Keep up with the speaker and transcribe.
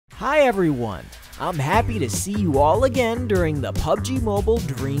Hi everyone, I'm happy to see you all again during the PUBG Mobile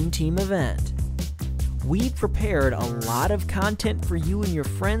Dream Team event. We've prepared a lot of content for you and your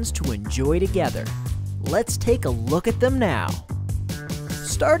friends to enjoy together. Let's take a look at them now.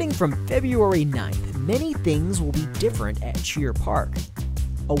 Starting from February 9th, many things will be different at Cheer Park.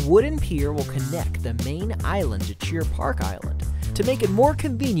 A wooden pier will connect the main island to Cheer Park Island to make it more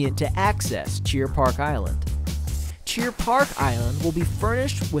convenient to access Cheer Park Island. Cheer Park Island will be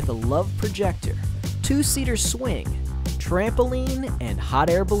furnished with a love projector, two-seater swing, trampoline, and hot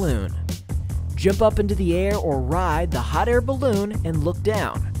air balloon. Jump up into the air or ride the hot air balloon and look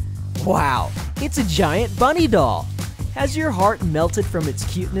down. Wow, it's a giant bunny doll! Has your heart melted from its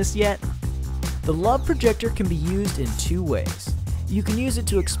cuteness yet? The love projector can be used in two ways. You can use it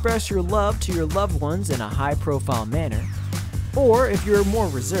to express your love to your loved ones in a high-profile manner, or if you're more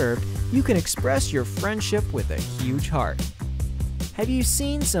reserved, you can express your friendship with a huge heart. Have you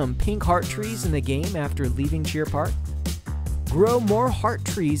seen some pink heart trees in the game after leaving Cheer Park? Grow more heart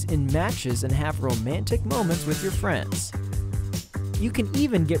trees in matches and have romantic moments with your friends. You can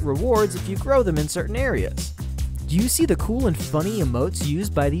even get rewards if you grow them in certain areas. Do you see the cool and funny emotes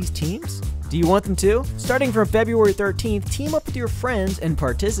used by these teams? Do you want them too? Starting from February 13th, team up with your friends and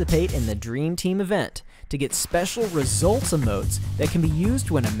participate in the Dream Team event to get special results emotes that can be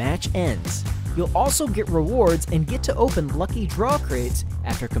used when a match ends. You'll also get rewards and get to open lucky draw crates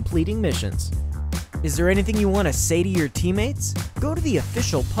after completing missions. Is there anything you want to say to your teammates? Go to the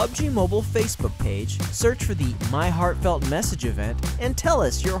official PUBG Mobile Facebook page, search for the My Heartfelt Message event, and tell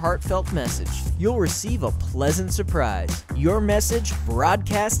us your heartfelt message. You'll receive a pleasant surprise. Your message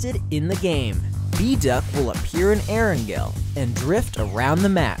broadcasted in the game. B-Duck will appear in Erangel and drift around the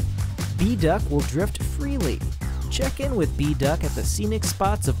map. B-Duck will drift freely. Check in with B-Duck at the scenic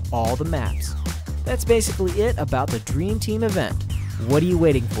spots of all the maps. That's basically it about the Dream Team event. What are you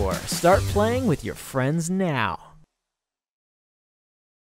waiting for? Start playing with your friends now.